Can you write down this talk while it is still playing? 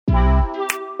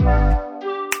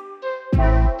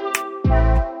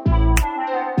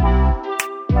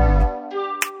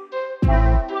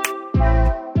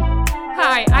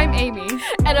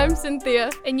I'm Cynthia,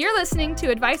 And you're listening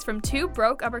to advice from two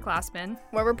broke upperclassmen.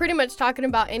 where we're pretty much talking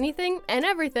about anything and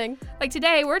everything. Like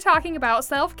today, we're talking about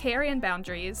self-care and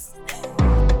boundaries.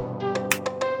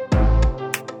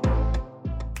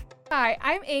 Hi,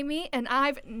 I'm Amy, and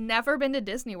I've never been to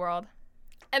Disney World.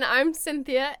 And I'm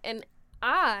Cynthia, and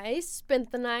I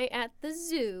spent the night at the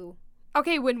zoo.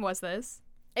 Okay, when was this?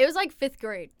 It was like 5th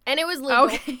grade, and it was legal.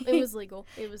 Okay. It was legal.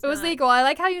 It was legal. I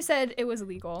like how you said it was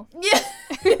legal. Yeah.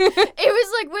 It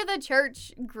was like with a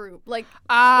church group, like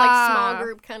small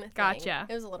group kind of thing. Gotcha.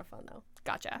 It was a lot of fun, though.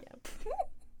 Gotcha.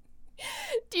 Yeah.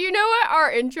 Do you know what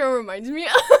our intro reminds me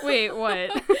of? Wait,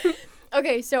 what?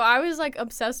 Okay, so I was like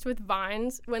obsessed with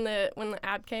Vines when the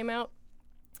app came out.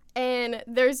 And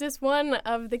there's this one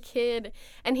of the kid,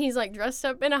 and he's like dressed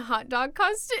up in a hot dog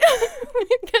costume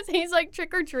because he's like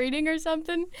trick-or-treating or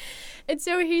something. And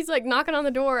so he's like knocking on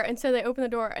the door, and so they open the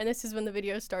door, and this is when the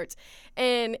video starts.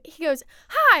 And he goes,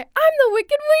 "Hi, I'm the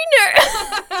Wicked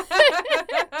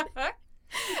Wiener."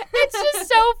 It's just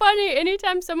so funny.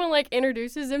 Anytime someone like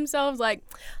introduces themselves, like,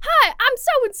 "Hi, I'm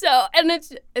so-and-so," and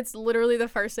it's literally the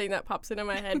first thing that pops into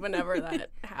my head whenever that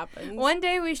happens. One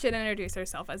day we should introduce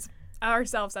ourselves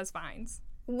as Vines.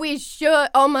 We should.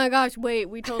 Oh my gosh, wait,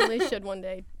 we totally should one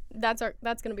day. That's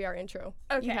gonna be our intro.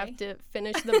 Okay. You have to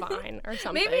finish the Vine or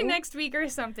something. Maybe next week or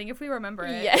something if we remember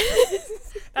it.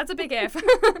 Yes. That's a big if.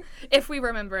 If we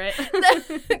remember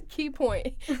it. Key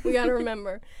point. We gotta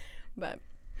remember. But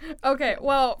okay,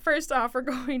 well, first off, we're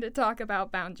going to talk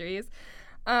about boundaries.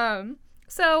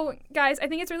 So, guys, I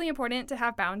think it's really important to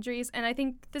have boundaries, and I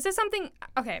think this is something,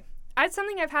 it's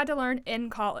something I've had to learn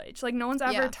in college. Like, no one's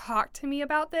ever talked to me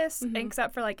about this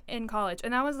except for, like, in college,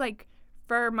 and that was, like,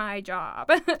 for my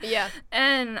job. yeah.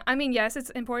 And, I mean, yes,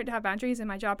 it's important to have boundaries in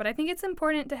my job, but I think it's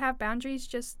important to have boundaries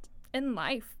just in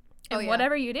life, in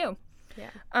whatever you do.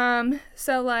 Yeah.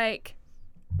 So, like,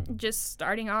 just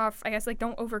starting off, I guess, like,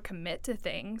 don't overcommit to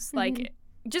things. Like,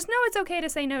 just know it's okay to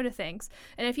say no to things.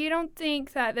 And if you don't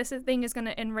think that this thing is going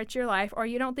to enrich your life, or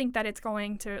you don't think that it's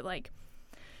going to, like,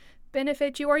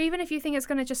 benefit you, or even if you think it's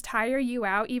going to just tire you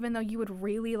out, even though you would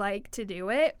really like to do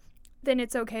it, then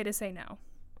it's okay to say no.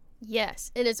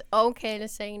 Yes, it is okay to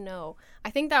say no. I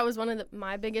think that was one of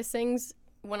my biggest things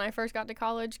when I first got to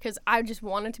college, because I just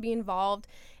wanted to be involved,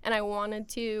 and I wanted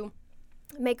to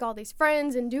make all these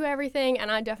friends and do everything,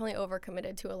 and I definitely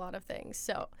overcommitted to a lot of things.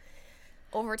 So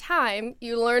over time,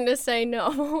 you learn to say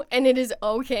no, and it is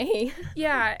okay.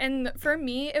 Yeah, and for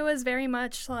me, it was very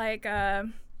much like,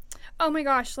 oh my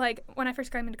gosh, like, when I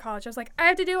first got into college, I was like, I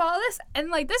have to do all this, and,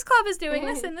 like, this club is doing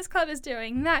this, and this club is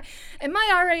doing that, and my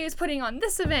RA is putting on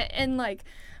this event, and, like,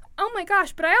 oh my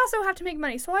gosh, but I also have to make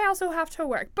money, so I also have to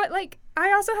work, but, like,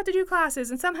 I also have to do classes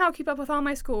and somehow keep up with all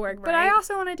my schoolwork, but I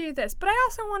also want to do this, but I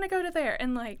also want to go to there,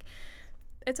 and, like,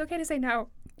 it's okay to say no.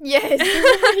 Yes.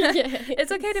 Yes.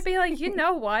 It's okay to be like, you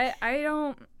know what, I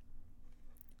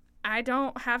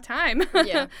don't have time.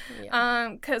 Yeah.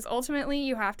 Because ultimately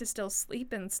you have to still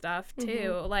sleep and stuff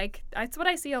too. Like, that's what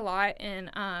I see a lot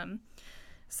in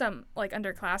some, like,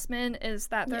 underclassmen, is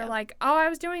that they're like, oh, I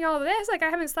was doing all this, like, I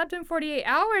haven't slept in 48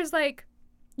 hours, like,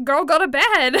 girl, go to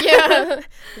bed. Yeah.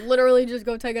 Literally just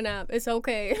go take a nap. It's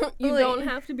okay. You Like, don't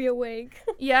have to be awake.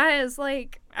 Yeah, it's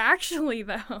like, actually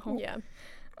though. Yeah.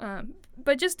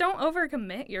 But just don't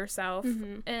overcommit yourself.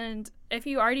 And if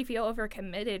you already feel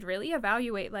overcommitted, really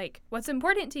evaluate, like, what's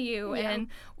important to you and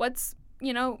what's,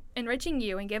 you know, enriching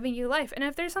you and giving you life. And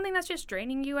if there's something that's just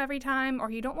draining you every time, or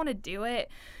you don't want to do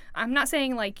it, I'm not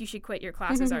saying, like, you should quit your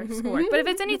classes or schoolwork, but if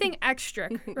it's anything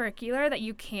extracurricular that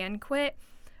you can quit,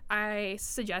 I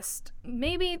suggest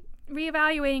maybe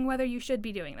reevaluating whether you should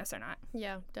be doing this or not.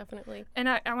 Yeah, definitely. And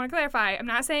I want to clarify, I'm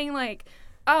not saying, like,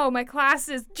 oh, my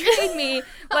classes drain me,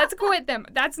 let's quit them.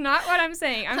 That's not what I'm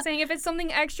saying. I'm saying if it's something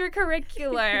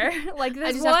extracurricular, like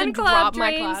this one club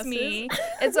drains me,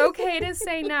 it's okay to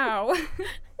say no.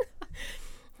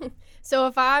 So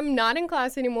if I'm not in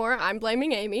class anymore, I'm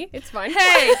blaming Amy. It's fine.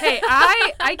 Hey,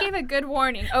 I gave a good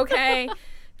warning, okay?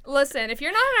 Listen, if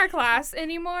you're not in our class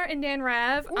anymore in Dan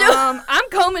Rev, I'm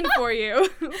coming for you.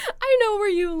 I know where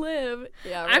you live.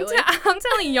 Yeah, really. I'm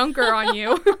telling Yunker on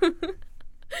you.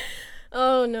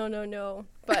 Oh, no.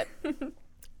 But,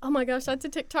 oh my gosh, that's a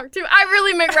TikTok too. I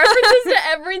really make references to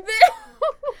everything.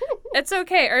 It's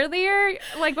okay. Earlier,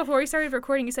 like, before we started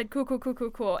recording, you said cool.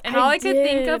 And all I could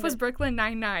think of was Brooklyn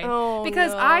Nine-Nine. Oh,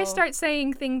 because no. I start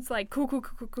saying things like cool.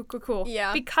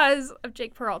 Yeah. Because of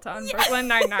Jake Peralta on Brooklyn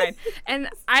Nine-Nine. And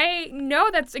I know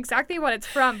that's exactly what it's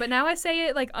from, but now I say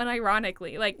it, like,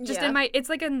 unironically. Like, just in my, it's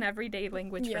like an everyday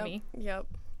language for me. Yep.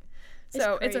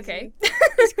 So it's okay.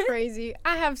 It's crazy.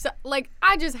 I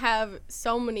just have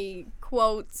so many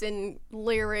quotes and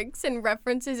lyrics and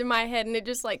references in my head, and it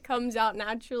just like comes out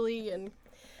naturally, and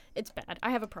it's bad.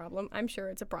 I have a problem. I'm sure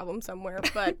it's a problem somewhere,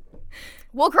 but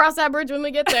we'll cross that bridge when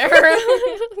we get there.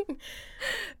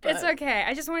 It's okay.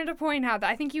 I just wanted to point out that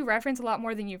I think you reference a lot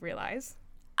more than you realize.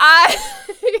 I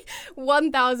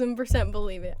 1000%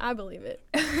 believe it. I believe it.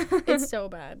 It's so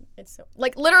bad. It's so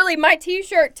like literally my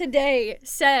t-shirt today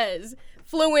says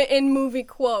fluent in movie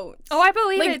quotes. Oh, I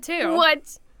believe it too.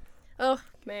 What? Oh,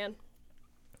 man.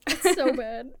 It's so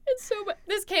bad. It's so bad.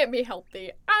 This can't be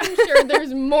healthy. I'm sure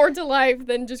there's more to life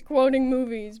than just quoting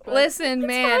movies. But listen,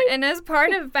 man, and as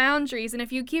part of boundaries, and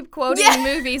if you keep quoting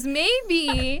movies,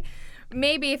 maybe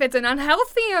if it's an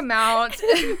unhealthy amount,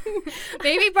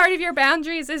 maybe part of your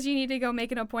boundaries is you need to go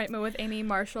make an appointment with Amy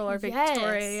Marshall or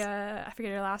Victoria. I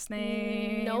forget her last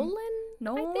name.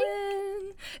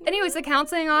 Nolan. Anyways, the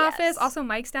counseling office. Also,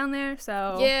 Mike's down there,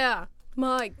 so. Yeah,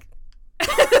 Mike.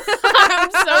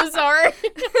 I'm so sorry.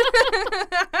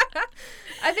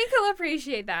 I think he'll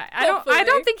appreciate that. I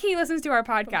don't think he listens to our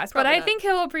podcast, but I think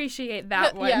he'll appreciate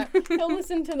that one. Yeah, he'll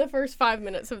listen to the first 5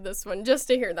 minutes of this one just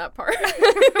to hear that part.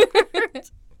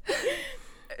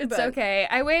 It's okay.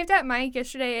 I waved at Mike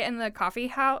yesterday in the coffee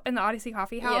house, in the Odyssey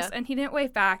Coffee House, and he didn't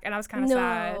wave back, and I was kind of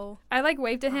sad. I like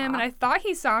waved at him, and I thought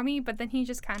he saw me, but then he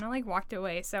just kind of like walked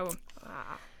away. So.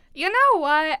 You know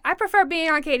what? I prefer being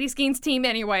on Katie Skeen's team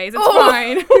anyways. It's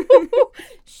fine.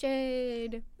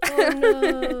 Shade. Oh,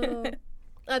 no.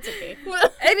 That's okay.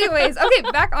 Anyways, okay,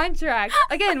 back on track.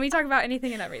 Again, we talk about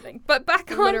anything and everything. But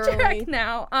back on track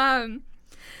now.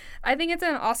 I think it's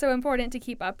also important to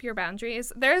keep up your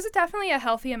boundaries. There's definitely a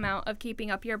healthy amount of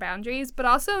keeping up your boundaries, but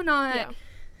also not... Yeah.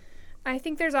 I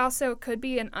think there's also could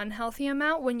be an unhealthy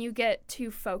amount when you get too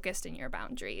focused in your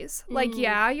boundaries. Like,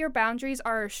 your boundaries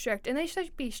are strict, and they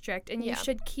should be strict, and you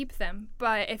should keep them.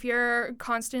 But if you're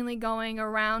constantly going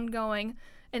around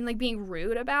and, like, being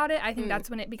rude about it, I think that's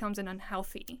when it becomes an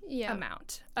unhealthy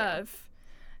amount of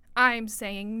I'm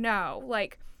saying no.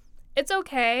 Like, it's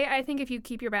okay, I think, if you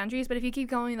keep your boundaries, but if you keep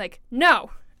going, like, no,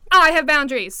 I have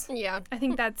boundaries. Yeah. I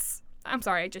think that's... I'm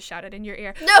sorry, I just shouted in your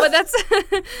ear. No. But that's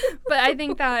but I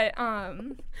think that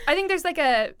I think there's like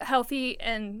a healthy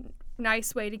and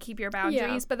nice way to keep your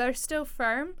boundaries, but they're still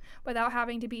firm without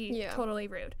having to be totally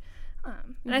rude.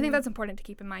 And I think that's important to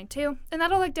keep in mind too. And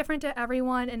that'll look different to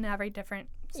everyone in every different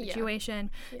situation.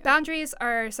 Yeah. Boundaries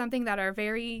are something that are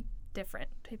very different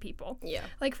to people. Yeah.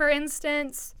 Like for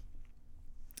instance,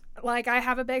 like I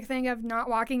have a big thing of not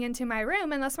walking into my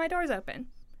room unless my door's open.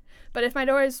 But if my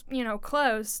door is,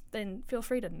 closed, then feel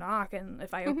free to knock. And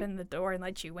if I open the door and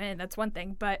let you in, that's one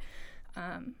thing. But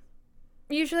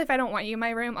usually if I don't want you in my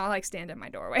room, I'll, like, stand in my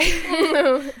doorway.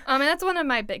 And that's one of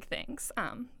my big things.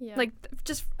 Like,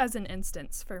 just as an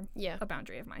instance for a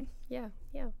boundary of mine. Yeah.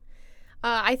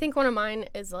 I think one of mine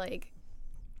is, like,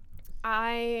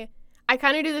 I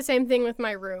kind of do the same thing with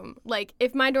my room. Like,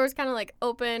 if my door's kind of, like,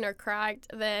 open or cracked,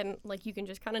 then, like, you can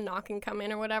just kind of knock and come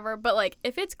in or whatever. But, like,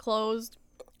 if it's closed...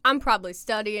 I'm probably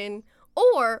studying,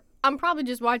 or I'm probably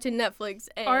just watching Netflix.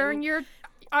 And are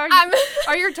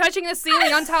you touching the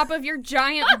ceiling on top of your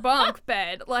giant bunk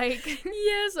bed? Like,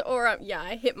 yes, or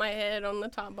I hit my head on the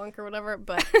top bunk or whatever.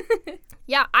 But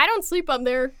yeah, I don't sleep up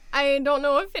there. I don't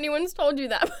know if anyone's told you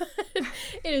that, but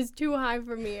it is too high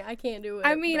for me. I can't do it.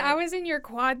 I mean, I was in your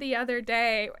quad the other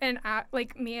day, and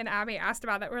me and Abby asked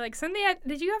about that. We're like, Cynthia,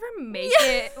 did you ever make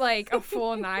it like a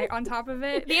full night on top of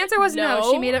it? The answer was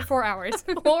no. She made it 4 hours.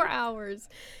 4 hours.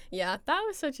 Yeah, that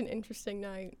was such an interesting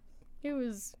night. It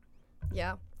was,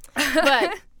 yeah.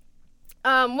 But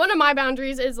one of my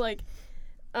boundaries is like,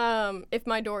 if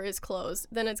my door is closed,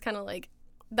 then it's kind of like,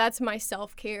 that's my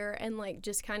self-care and like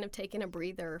just kind of taking a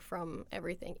breather from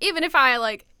everything. Even if I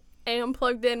like am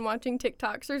plugged in watching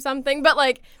TikToks or something, but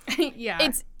like,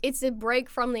 it's a break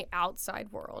from the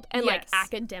outside world and like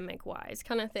academic wise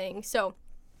kind of thing. So,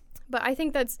 but I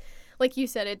think that's, like you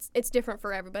said, it's different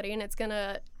for everybody, and it's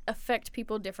gonna affect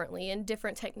people differently, and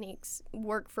different techniques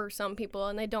work for some people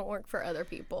and they don't work for other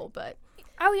people. But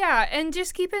oh yeah, and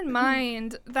just keep in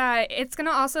mind that it's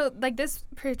gonna also, like, this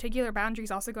particular boundary is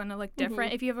also going to look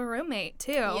different if you have a roommate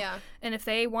too. Yeah. And if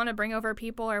they want to bring over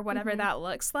people or whatever that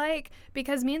looks like,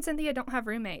 because me and Cynthia don't have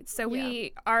roommates, so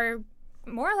we are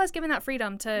more or less given that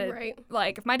freedom to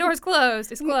like, if my door's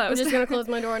closed, it's closed. I'm just gonna close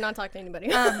my door and not talk to anybody.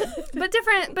 but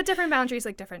different boundaries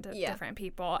look different to different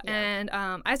people. And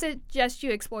I suggest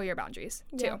you explore your boundaries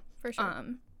too. Yeah, for sure.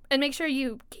 And make sure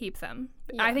you keep them.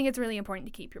 I think it's really important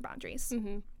to keep your boundaries.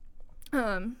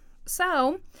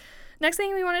 So next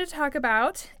thing we wanted to talk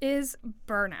about is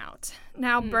burnout.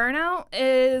 Now burnout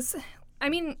is I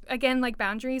mean, again, like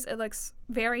boundaries, it looks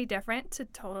very different to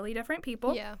totally different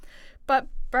people. Yeah. But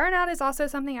burnout is also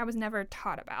something I was never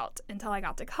taught about until I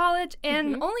got to college,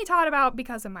 and only taught about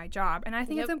because of my job. And I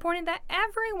think it's important that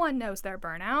everyone knows their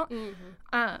burnout,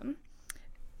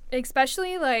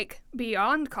 especially like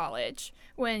beyond college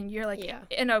when you're like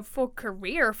in a full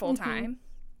career full time.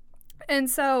 And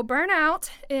so burnout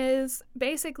is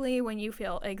basically when you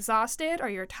feel exhausted or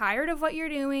you're tired of what you're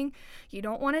doing, you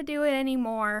don't want to do it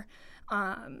anymore.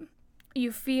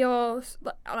 You feel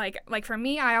like for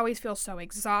me, I always feel so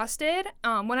exhausted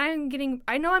when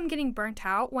I know I'm getting burnt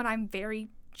out when I'm very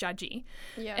judgy.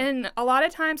 Yeah. And a lot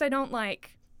of times I don't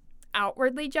like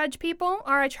outwardly judge people,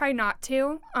 or I try not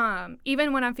to,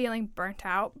 even when I'm feeling burnt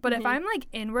out. But if I'm like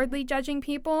inwardly judging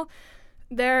people,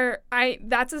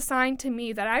 that's a sign to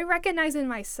me that I recognize in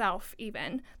myself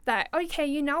even that, okay,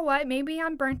 you know what, maybe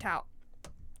I'm burnt out.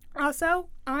 Also,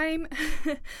 I'm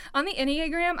on the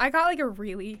Enneagram, I got like a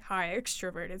really high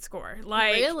extroverted score.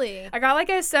 Like, really? I got like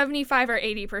a 75 or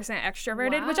 80%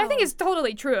 extroverted, which I think is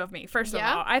totally true of me, first of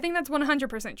all. I think that's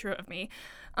 100% true of me.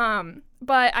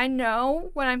 But I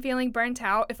know when I'm feeling burnt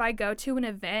out, if I go to an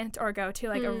event or go to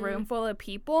like a room full of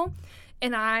people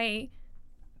and I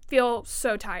feel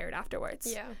so tired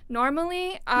afterwards. Yeah.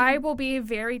 Normally, I will be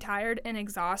very tired and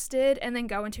exhausted and then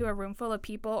go into a room full of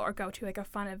people or go to like a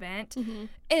fun event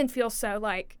and feel so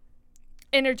like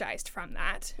energized from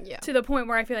that to the point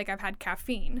where I feel like I've had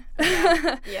caffeine.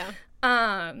 Yeah.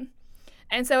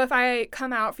 And so if I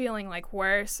come out feeling like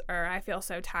worse or I feel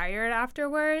so tired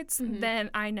afterwards, then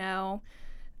I know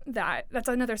that that's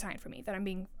another sign for me that I'm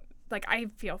being like, I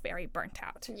feel very burnt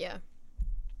out. Yeah.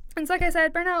 And so like I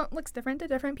said, burnout looks different to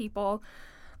different people.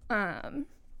 And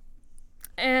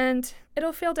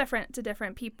it'll feel different to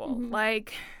different people.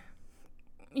 Like,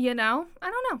 you know,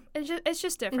 I don't know. It's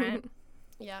just different.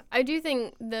 Yeah. I do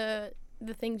think the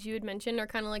things you had mentioned are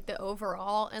kind of like the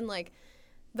overall and like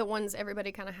the ones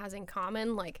everybody kind of has in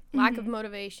common, like lack of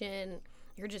motivation,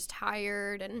 you're just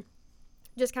tired, and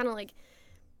just kind of like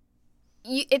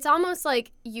it's almost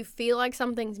like you feel like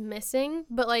something's missing,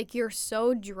 but like you're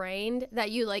so drained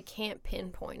that you like can't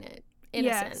pinpoint it in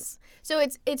a sense. So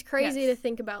it's crazy to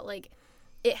think about like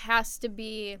it has to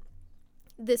be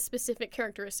this specific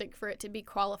characteristic for it to be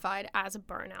qualified as a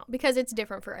burnout, because it's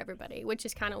different for everybody, which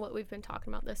is kind of what we've been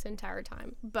talking about this entire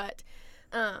time. But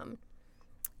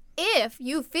if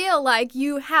you feel like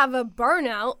you have a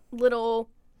burnout little,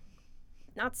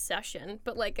 not session,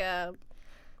 but like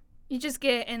you just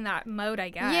get in that mode, I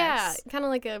guess. Yeah, kind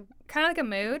of like a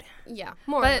mood. Yeah,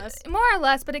 more or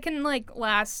less, but it can like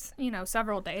last, you know,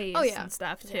 several days and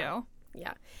stuff too.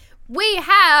 Yeah. We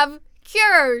have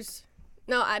cures.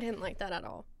 No, I didn't like that at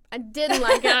all. I didn't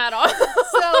like it at all.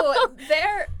 So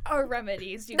there are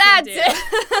remedies you can do. That's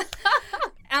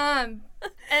it.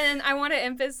 And I want to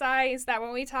emphasize that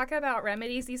when we talk about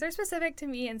remedies, these are specific to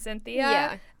me and Cynthia.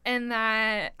 Yeah. And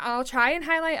that I'll try and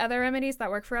highlight other remedies that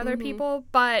work for other people,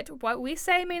 but what we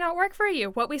say may not work for you.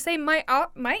 What we say might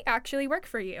actually work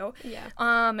for you. Yeah.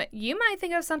 You might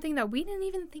think of something that we didn't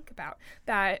even think about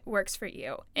that works for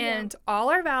you, and all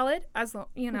are valid as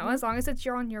as long as it's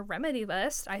on your remedy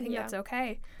list. I think that's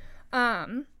okay.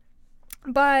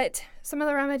 But some of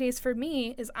the remedies for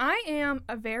me is I am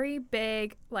a very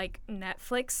big like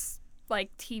Netflix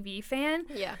like TV fan.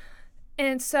 Yeah.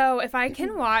 And so if I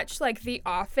can watch, like, The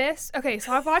Office. Okay,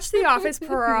 so I've watched The Office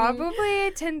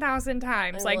probably 10,000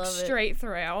 times, like, straight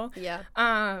through. Yeah.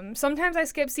 Sometimes I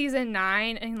skip season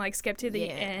 9 and, like, skip to the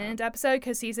end episode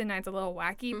because season 9's a little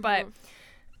wacky. But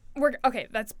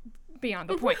that's beyond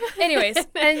the point. Anyways,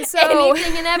 and so...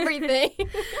 anything and everything.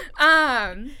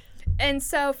 And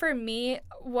so for me,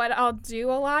 what I'll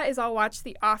do a lot is I'll watch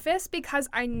The Office because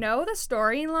I know the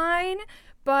storyline,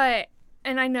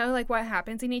 and I know, like, what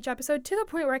happens in each episode to the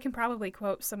point where I can probably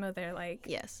quote some of their, like,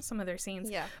 some of their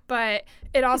scenes. Yeah. But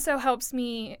it also helps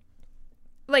me,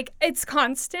 like, it's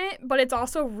constant, but it's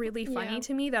also really funny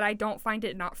to me that I don't find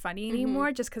it not funny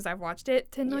anymore just because I've watched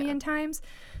it 10 million times.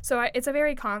 So it's a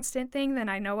very constant thing, then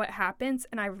I know what happens,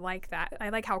 and I like that. I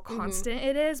like how constant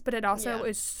it is, but it also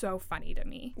is so funny to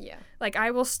me. Yeah. Like,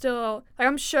 I will still, like,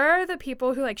 I'm sure the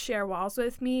people who, like, share walls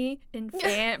with me in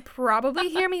fan probably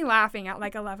hear me laughing at,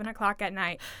 like, 11 o'clock at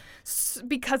night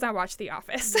because I watch The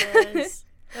Office. Yes.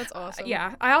 That's awesome.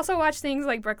 Yeah. I also watch things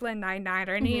like Brooklyn Nine-Nine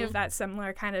or any of that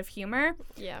similar kind of humor.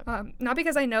 Yeah. Not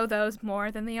because I know those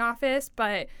more than The Office,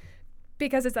 but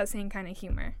because it's that same kind of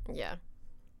humor. Yeah.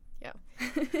 Yeah.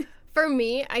 For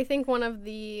me, I think one of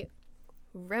the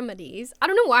remedies. I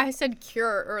don't know why I said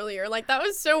cure earlier. Like, that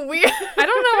was so weird. I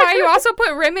don't know why you also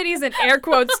put remedies in air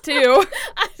quotes, too.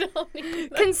 I don't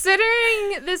either.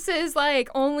 Considering this is, like,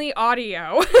 only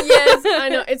audio. Yes, I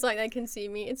know. It's like they can see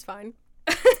me. It's fine.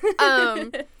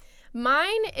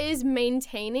 Mine is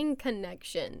maintaining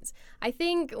connections. I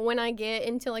think when I get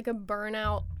into, like, a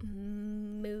burnout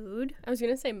mood, I was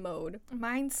going to say mode.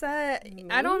 Mindset. Mood?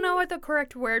 I don't know what the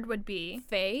correct word would be.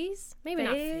 Phase? Maybe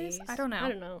not phase. I don't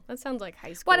know. That sounds like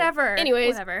high school. Whatever.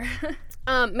 Anyways. Whatever.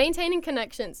 Maintaining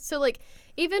connections. So, like,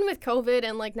 even with COVID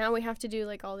and, like, now we have to do,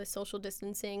 like, all this social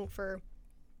distancing for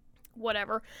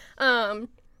whatever,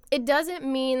 it doesn't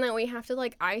mean that we have to,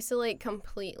 like, isolate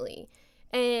completely.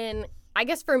 And I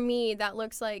guess for me, that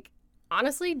looks like,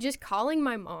 honestly, just calling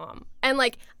my mom. And,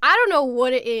 like, I don't know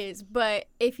what it is, but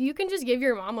if you can just give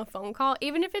your mom a phone call,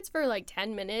 even if it's for, like,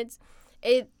 10 minutes,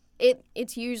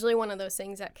 it's usually one of those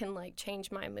things that can, like,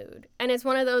 change my mood. And it's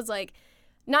one of those, like,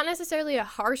 not necessarily a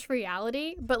harsh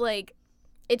reality, but, like,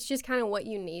 it's just kind of what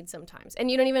you need sometimes. And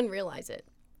you don't even realize it.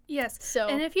 Yes. So,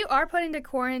 and if you are put into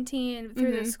quarantine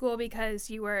through the school because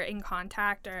you were in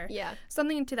contact or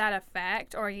something to that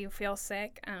effect, or you feel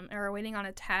sick or are waiting on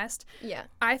a test,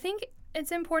 I think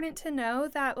it's important to know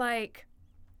that, like,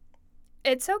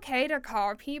 it's okay to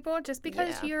call people just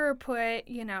because you're put,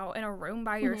 you know, in a room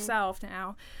by yourself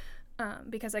now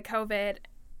because of COVID.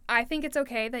 I think it's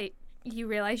okay that you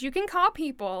realize you can call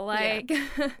people, like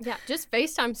just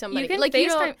FaceTime somebody. You can like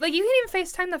FaceTime, like you can even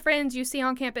FaceTime the friends you see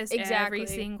on campus every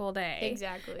single day.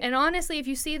 Exactly. And honestly, if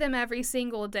you see them every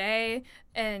single day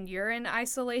and you're in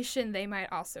isolation, they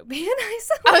might also be in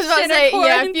isolation. I was about to say,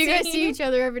 if you guys see each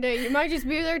other every day, you might just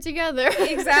be there together.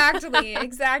 Exactly.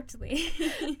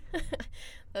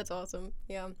 That's awesome.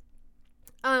 Yeah.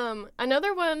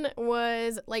 Another one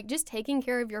was, like, just taking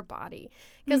care of your body.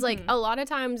 Because, like, a lot of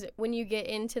times when you get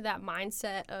into that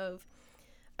mindset of,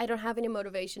 I don't have any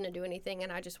motivation to do anything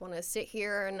and I just want to sit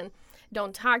here and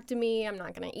don't talk to me, I'm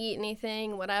not going to eat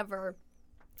anything, whatever,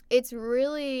 it's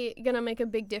really going to make a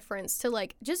big difference to,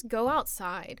 like, just go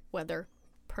outside, weather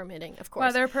permitting, of course.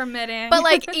 Weather permitting. But,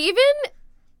 like,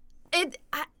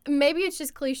 maybe it's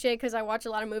just cliche because I watch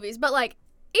a lot of movies, but, like,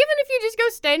 even if you just go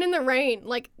stand in the rain,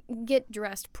 like, get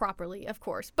dressed properly, of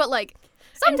course. But, like,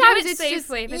 sometimes it's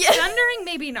safely. Just... If it's thundering,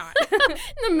 maybe not.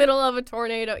 In the middle of a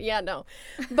tornado. Yeah, no.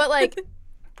 But, like,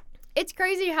 it's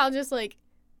crazy how just, like,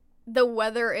 the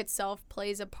weather itself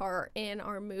plays a part in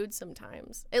our mood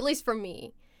sometimes. At least for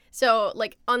me. So,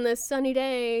 like, on this sunny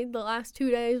day, the last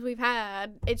 2 days we've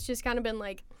had, it's just kind of been,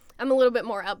 like, I'm a little bit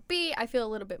more upbeat. I feel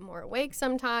a little bit more awake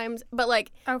sometimes. But,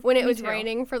 like, when it was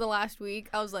raining for the last week,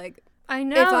 I was like... I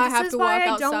know, this is why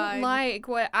I don't like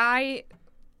what I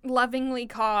lovingly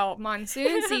call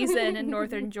monsoon season in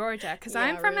northern Georgia, because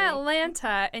I'm from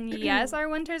Atlanta, and yes, our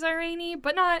winters are rainy,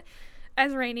 but not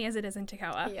as rainy as it is in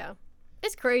Toccoa. Yeah.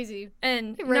 It's crazy.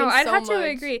 And no, I'd have to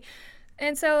agree.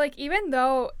 And so, like, even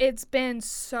though it's been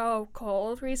so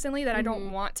cold recently that I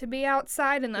don't want to be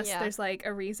outside unless there's, like,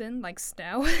 a reason, like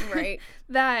snow. Right.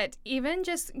 That even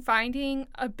just finding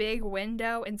a big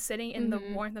window and sitting in the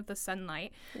warmth of the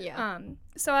sunlight. Yeah.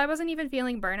 So I wasn't even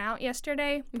feeling burnout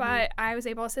yesterday, but I was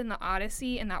able to sit in the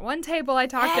Odyssey in that one table I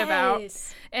talked about.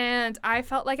 And I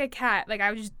felt like a cat. Like, I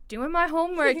was just doing my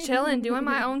homework, chilling, doing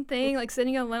my own thing, like,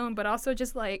 sitting alone, but also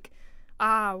just, like...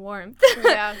 warmth.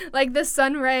 Yeah. Like, the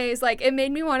sun rays, like, it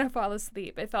made me want to fall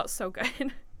asleep. It felt so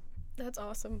good. That's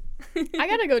awesome. I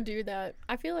gotta go do that.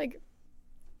 I feel like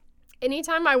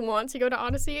anytime I want to go to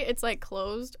Odyssey, it's, like,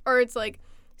 closed or it's, like,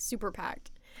 super packed.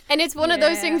 And it's one of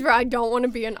those things where I don't want to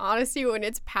be in Odyssey when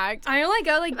it's packed. I only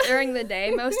go, like, during the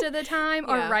day most of the time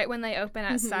or right when they open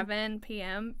at 7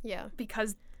 p.m. Yeah.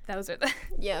 Because those are the...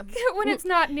 when it's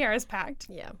not near as packed.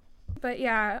 Yeah. But,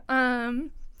 yeah,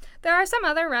 there are some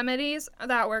other remedies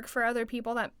that work for other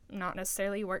people that not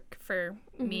necessarily work for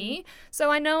me.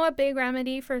 So I know a big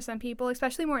remedy for some people,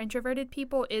 especially more introverted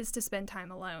people, is to spend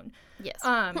time alone. Yes.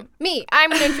 Me,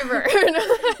 I'm an introvert.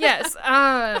 Yes.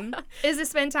 Is to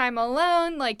spend time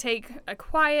alone, like take a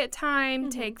quiet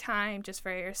time, take time just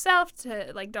for yourself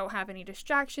to, like, don't have any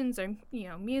distractions or, you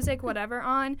know, music, whatever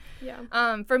on.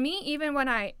 Yeah. For me, even when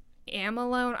I am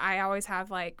alone, I always have,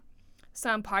 like,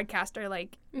 some podcast or,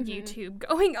 like, YouTube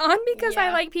going on because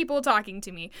I like people talking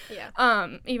to me.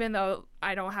 Yeah. Even though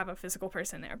I don't have a physical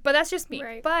person there. But that's just me.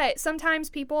 Right. But sometimes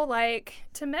people like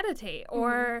to meditate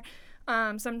or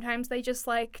sometimes they just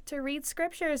like to read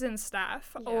scriptures and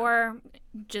stuff or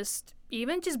just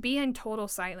be in total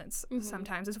silence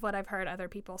sometimes is what I've heard other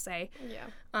people say.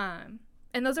 Yeah.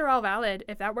 And those are all valid.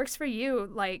 If that works for you,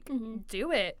 like,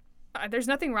 do it. There's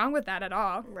nothing wrong with that at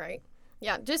all. Right.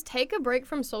 Yeah, just take a break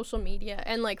from social media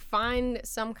and, like, find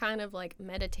some kind of, like,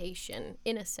 meditation,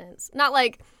 in a sense. Not,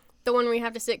 like, the one where you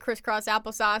have to sit crisscross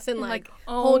applesauce and, like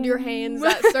hold your hands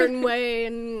that certain way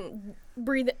and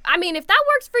breathe. I mean, if that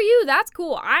works for you, that's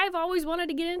cool. I've always wanted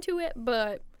to get into it,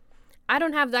 but I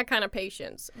don't have that kind of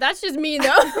patience. That's just me,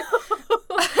 though.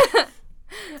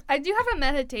 I do have a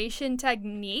meditation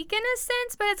technique in a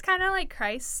sense, but it's kind of like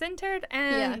Christ-centered,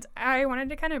 and I wanted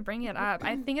to kind of bring it up.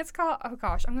 I think it's called, oh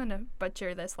gosh, I'm going to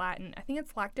butcher this Latin. I think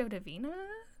it's Lacto Divina.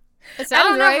 It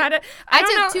sounds right. I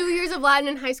took 2 years of Latin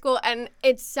in high school, and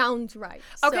it sounds right.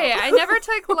 Okay, I never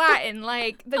took Latin.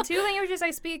 Like, the 2 languages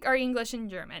I speak are English and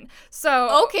German.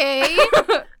 So okay,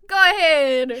 go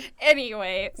ahead.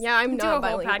 Anyway, yeah, I'm not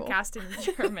bilingual. Do a whole podcast in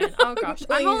German. Oh gosh,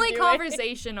 I'm only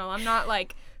conversational. I'm not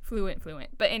like fluent.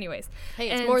 But anyways,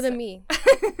 hey, it's more than me.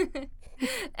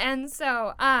 And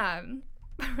so,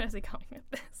 what is he calling it?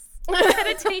 This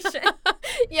meditation.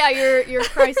 Yeah, your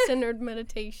Christ-centered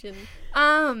meditation.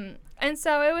 And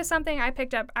so it was something I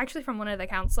picked up actually from one of the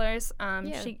counselors.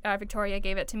 Victoria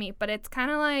gave it to me, but it's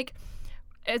kind of like,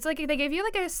 it's like they gave you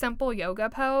like a simple yoga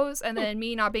pose, and then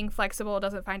me not being flexible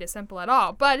doesn't find it simple at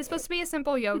all. But it's supposed to be a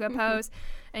simple yoga pose,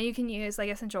 and you can use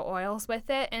like essential oils with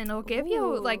it, and it'll give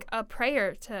you like a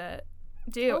prayer to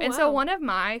do. So one of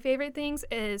my favorite things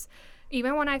is,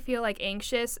 even when I feel like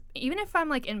anxious, even if I'm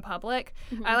like in public,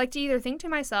 I like to either think to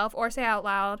myself or say out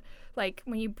loud, like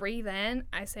when you breathe in,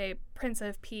 I say Prince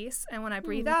of Peace, and when I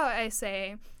breathe out, I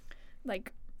say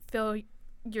like feel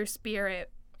your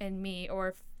spirit in me,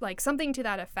 or like something to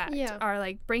that effect, or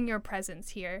like bring your presence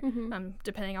here,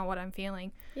 depending on what I'm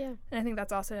feeling. Yeah. And I think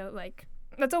that's also like,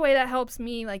 that's a way that helps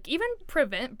me like even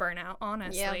prevent burnout,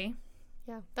 honestly.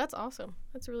 Yeah, that's awesome.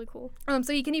 That's really cool.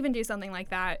 So you can even do something like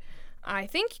that. I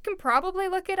think you can probably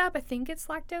look it up. I think it's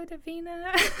Lacto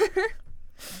Divina.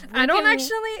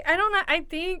 I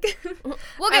think.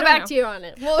 We'll get back to you on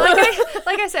it.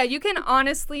 Like I said, you can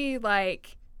honestly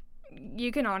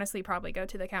probably go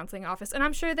to the counseling office, and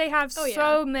I'm sure they have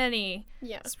so many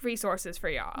resources for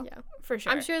y'all. Yeah, for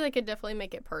sure. I'm sure they could definitely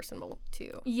make it personable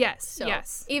too. Yes, so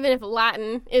yes. Even if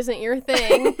Latin isn't your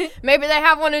thing, maybe they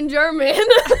have one in German.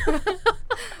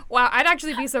 Wow, I'd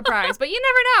actually be surprised, but you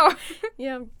never know.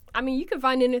 Yeah. I mean, you can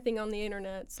find anything on the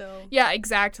internet, so. Yeah,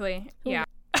 exactly. Yeah.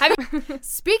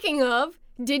 Speaking of,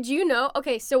 did you know?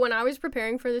 Okay, so when I was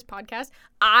preparing for this podcast,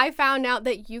 I found out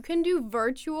that you can do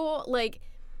virtual, like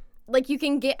you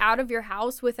can get out of your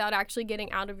house without actually getting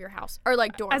out of your house. Or,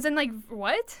 like, dorm. As in, like,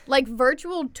 what? Like,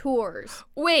 virtual tours.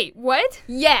 Wait, what?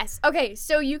 Yes. Okay,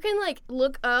 so you can, like,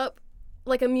 look up,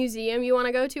 like, a museum you want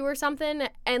to go to or something,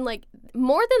 and, like,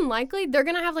 more than likely, they're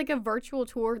going to have, like, a virtual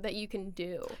tour that you can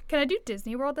do. Can I do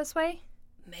Disney World this way?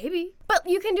 Maybe. But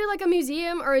you can do, like, a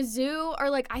museum or a zoo, or,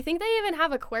 like, I think they even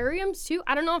have aquariums, too.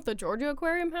 I don't know if the Georgia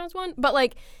Aquarium has one, but,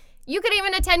 like, you could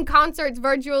even attend concerts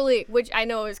virtually, which I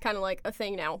know is kind of, like, a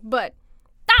thing now, but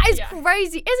that is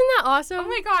crazy. Isn't that awesome? Oh,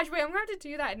 my gosh. Wait, I'm going to have to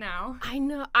do that now. I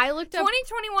know. I looked up.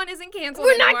 2021 isn't canceled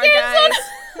We're anymore, not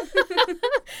canceled.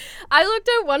 I looked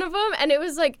at one of them, and it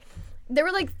was, like, there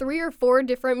were, like, 3 or 4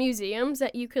 different museums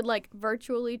that you could, like,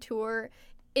 virtually tour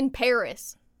in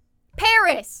Paris.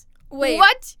 Paris! Wait.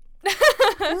 What?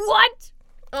 What?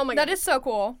 Oh, my God. That is so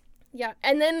cool. Yeah,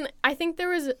 and then I think there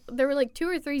were, like, 2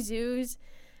 or 3 zoos,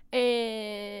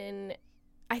 and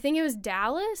I think it was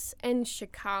Dallas and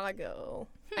Chicago,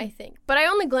 I think. But I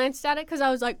only glanced at it because I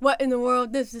was like, what in the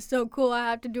world? This is so cool. I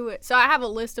have to do it. So I have a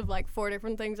list of, like, 4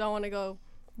 different things I want to go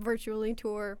virtually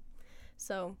tour.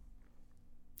 So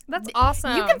that's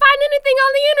awesome. You can find anything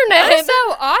on the internet. That is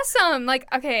so awesome. Like,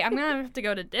 okay, I'm going to have to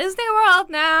go to Disney World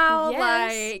now.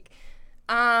 Yes. Like,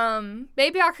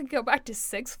 maybe I could go back to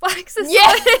Six Flags this way.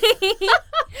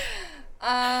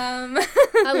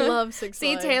 I love Six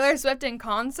Flags. See Taylor Swift in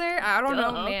concert? I don't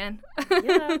know, man.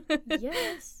 Yeah.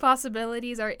 Yes.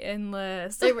 Possibilities are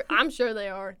endless. I'm sure they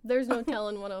are. There's no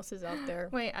telling what else is out there.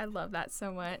 Wait, I love that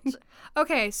so much.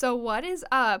 Okay, so what is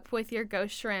up with your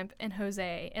ghost shrimp and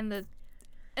Jose and the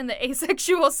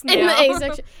asexual snail? In the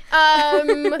asexual.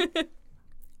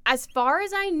 As far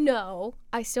as I know,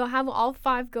 I still have all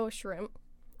 5 ghost shrimp,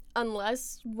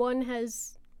 unless one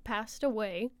has passed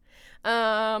away.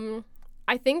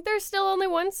 I think there's still only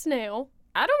 1 snail.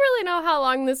 I don't really know how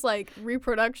long this, like,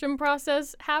 reproduction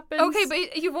process happens. Okay,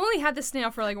 but you've only had the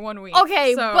snail for, like, 1 week.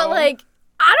 Okay, so. But, like,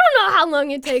 I don't know how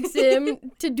long it takes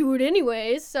him to do it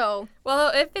anyways, so.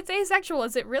 Well, if it's asexual,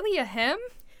 is it really a him?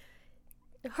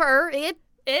 Her, it?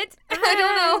 I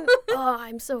don't know. Oh,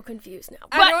 I'm so confused now.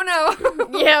 I don't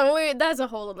know. Yeah, that's a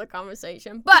whole other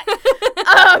conversation. But,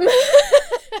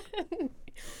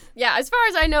 yeah, as far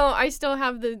as I know, I still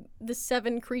have the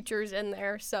 7 creatures in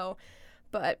there, so.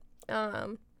 But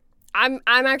I'm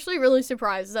actually really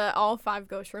surprised that all 5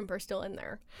 ghost shrimp are still in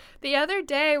there. The other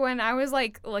day when I was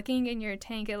like looking in your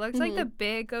tank, it looks like the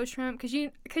big ghost shrimp because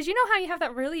you know how you have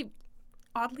that really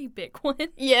oddly big one.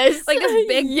 Yes, like this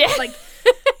big like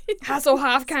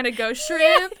Hasselhoff kind of ghost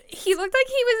shrimp. He looked like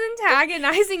he was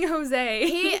antagonizing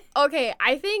Jose. Okay,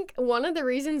 I think one of the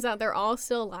reasons that they're all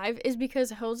still alive is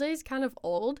because Jose's kind of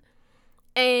old,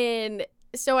 and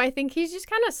so I think he's just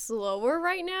kind of slower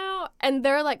right now, and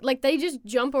they're like they just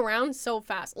jump around so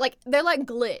fast. Like, they're like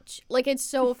Glitch. Like, it's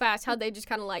so fast how they just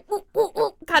kind of like, whoop, whoop,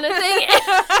 whoop, kind of thing.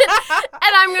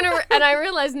 and I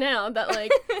realize now that,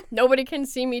 like, nobody can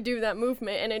see me do that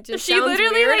movement, and it just sounds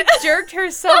literally, weird. like, jerked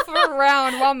herself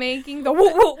around while making the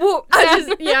whoop, whoop, whoop.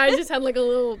 I just had, like, a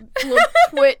little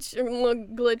twitch, or a little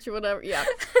glitch or whatever, yeah.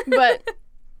 But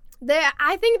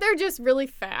I think they're just really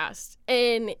fast,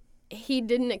 and he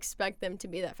didn't expect them to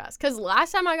be that fast. Because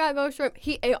last time I got ghost shrimp,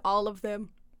 he ate all of them.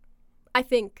 I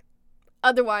think.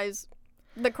 Otherwise,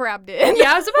 the crab did.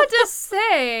 Yeah, I was about to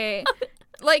say,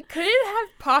 like, could it have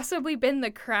possibly been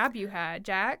the crab you had,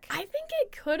 Jack? I think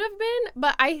it could have been,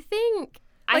 but I think...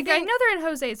 I know they're in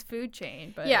Jose's food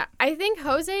chain, but... Yeah, I think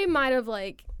Jose might have,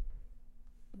 like,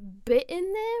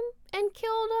 bitten them and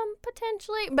killed them,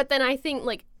 potentially. But then I think,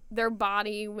 like, their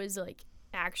body was, like,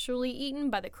 actually eaten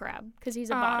by the crab because he's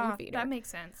a bottom feeder. That makes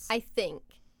sense. I think.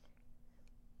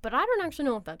 But I don't actually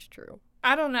know if that's true.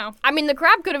 I don't know. I mean, the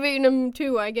crab could have eaten him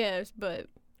too, I guess, but...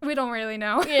 We don't really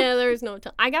know. Yeah, there's no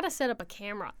I gotta set up a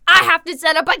camera. I have to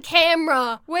set up a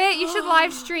camera! Wait, you should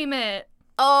live stream it.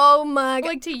 Oh my god.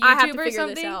 Like to YouTube I have to or figure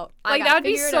something? This out. Like, that would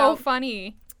be so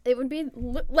funny. It would be,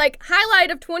 like,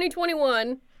 highlight of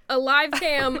 2021... a live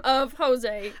cam of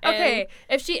Jose. Okay,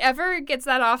 if she ever gets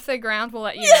that off the ground, we'll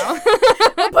let you know.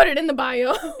 We'll put it in the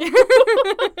bio.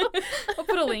 We'll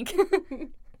put a link.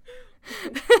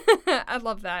 I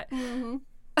love that. Mm-hmm.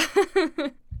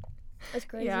 That's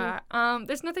crazy. Yeah.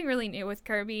 There's nothing really new with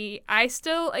Kirby. I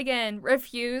still, again,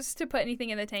 refuse to put anything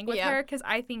in the tank with her because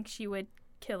I think she would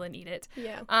kill and eat it.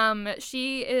 Yeah.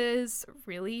 She is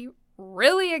really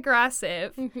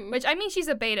aggressive, mm-hmm. which, I mean, she's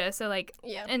a beta, so, like,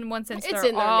 in one sense,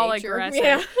 they're all aggressive.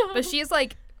 Yeah. But she's,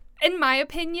 like, in my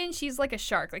opinion, she's like a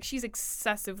shark. Like, she's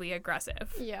excessively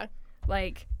aggressive. Yeah.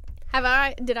 Like,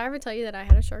 did I ever tell you that I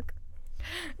had a shark?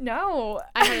 No.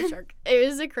 I had a shark. It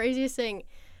was the craziest thing.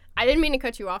 I didn't mean to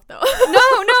cut you off, though. No,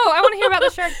 I want to hear about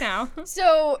the shark now.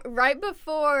 So, right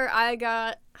before I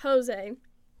got Jose,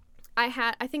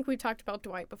 I think we talked about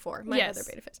Dwight before, my other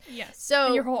beta fish. Yes. So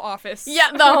and your whole office.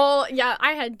 Yeah,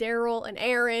 I had Daryl and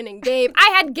Aaron and Gabe.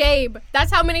 I had Gabe.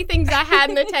 That's how many things I had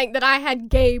in the tank that I had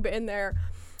Gabe in there.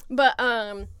 But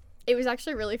it was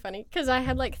actually really funny because I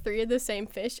had like 3 of the same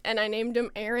fish and I named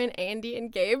them Aaron, Andy,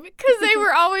 and Gabe because they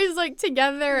were always like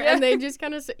together and they just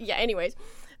kind of anyways.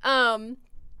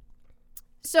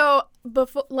 So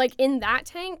before, like, in that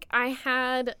tank,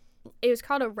 it was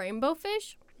called a rainbow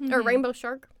fish or rainbow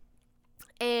shark.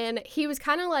 And he was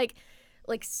kind of like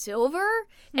silver,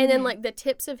 and then like the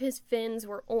tips of his fins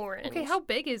were orange. Okay, how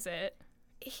big is it?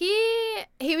 He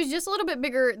was just a little bit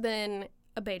bigger than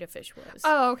a beta fish was.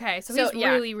 Oh, okay. So he's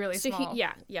really, really small. So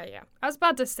yeah. I was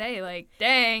about to say, like,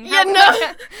 dang. Yeah, no.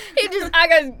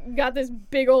 I got this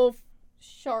big old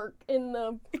shark in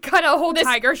the... Got a whole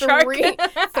tiger shark.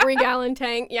 3-gallon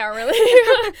tank. Yeah, really.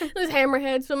 This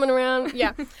hammerhead swimming around.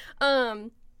 Yeah.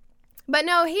 But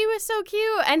no, he was so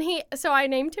cute, and so I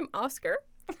named him Oscar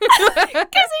because he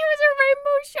was a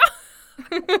rainbow shark.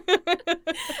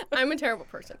 I'm a terrible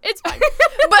person. It's fine.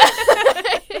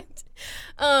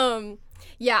 But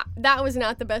yeah, that was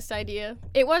not the best idea.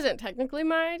 It wasn't technically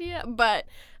my idea, but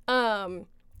I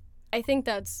think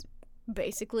that's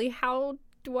basically how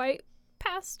Dwight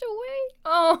passed away.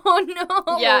 Oh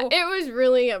no. Yeah, it was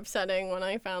really upsetting when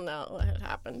I found out what had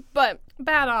happened. But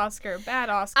bad Oscar.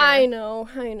 I know.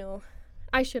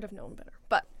 I should have known better.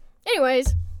 But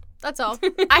anyways, that's all.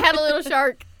 I had a little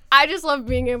shark. I just love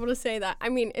being able to say that. I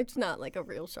mean, it's not like a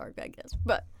real shark, I guess.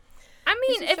 But I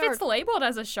mean, if it's labeled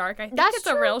as a shark, I think it's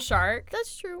true. a real shark.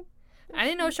 That's true. I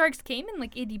didn't know sharks came in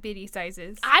like itty bitty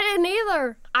sizes. I didn't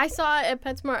either. I saw it at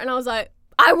PetSmart and I was like,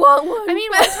 I want one. I mean,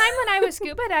 one time when I was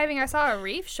scuba diving, I saw a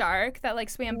reef shark that like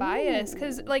swam by us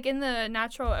because like in the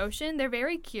natural ocean, they're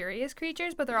very curious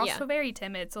creatures, but they're also very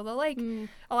timid. So they'll like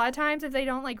a lot of times if they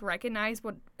don't like recognize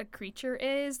what a creature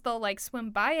is, they'll like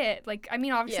swim by it. Like, I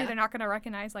mean, obviously they're not going to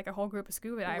recognize like a whole group of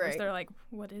scuba divers. Right. They're like,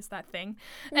 what is that thing?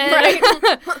 And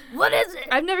what is it?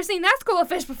 I've never seen that school of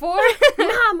fish before.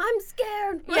 Mom, I'm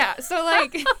scared. Yeah. So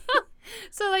like he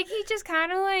just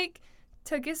kind of like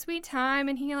took his sweet time,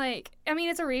 and he like, I mean,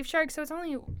 it's a reef shark, so I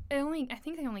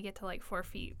think they only get to like 4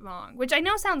 feet long, which I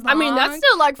know sounds long. I mean, that's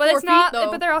still like 4 but it's feet not, though.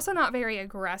 but they're also not very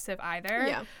aggressive either.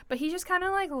 Yeah. But he just kind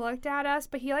of like looked at us,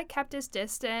 but he like kept his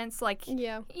distance, like,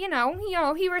 yeah. you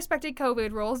know, he respected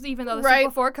COVID rules, even though this Right.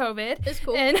 was before COVID. It's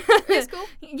cool. And It's cool.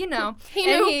 you know,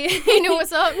 He and knew. He knew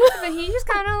what's up. but he just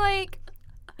kind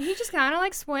of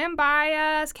like swam by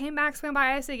us, came back, swam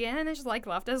by us again, and then just like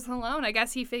left us alone. I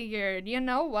guess he figured, you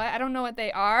know what? I don't know what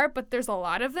they are, but there's a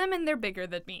lot of them, and they're bigger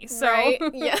than me. So Right?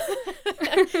 Yeah.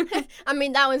 I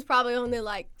mean, that one's probably only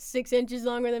like 6 inches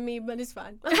longer than me, but it's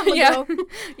fine. yeah,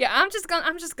 yeah. I'm just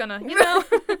gonna, you know.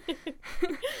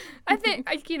 I think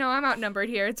I'm outnumbered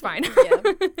here. It's fine. Yeah,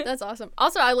 that's awesome.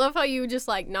 Also, I love how you just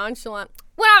like nonchalant.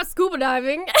 When I was scuba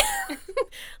diving,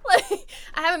 like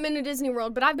I haven't been to Disney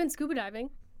World, but I've been scuba diving.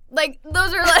 Like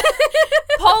those are like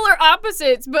polar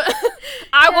opposites, but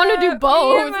I want to do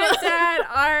both. Me and my dad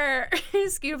are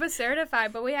scuba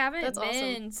certified, but we haven't That's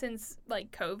been awesome. since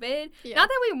like COVID. Yeah. Not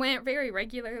that we went very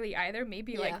regularly either.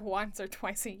 Maybe Yeah. like once or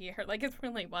twice a year. Like it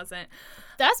really wasn't.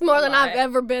 That's more a than lot. I've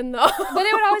ever been though. But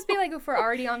it would always be like if we're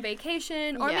already on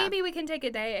vacation, or Yeah. maybe we can take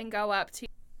a day and go up to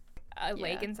a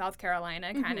lake Yeah. in South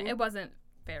Carolina. Kind of. Mhm. It wasn't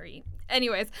very.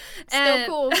 Anyways, Still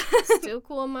cool. Still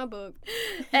cool in my book.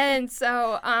 And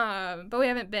so, but we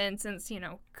haven't been since,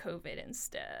 COVID and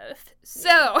stuff.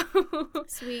 So,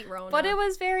 Sweet Rona. but it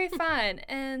was very fun.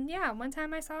 And yeah, one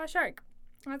time I saw a shark.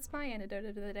 That's my anecdote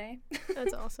of the day.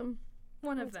 That's awesome.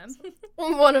 One of them.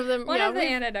 One of them. One yeah, of the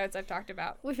anecdotes I've talked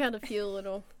about. we've had a few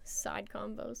little side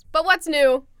combos. But what's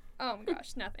new? Oh my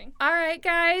gosh, nothing. All right,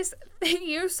 guys. Thank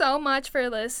you so much for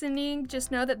listening. Just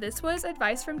know that this was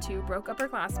advice from 2 broke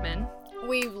upperclassmen.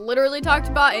 We've literally talked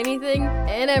about anything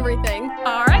and everything.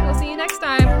 All right, we'll see you next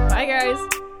time. Bye,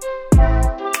 guys.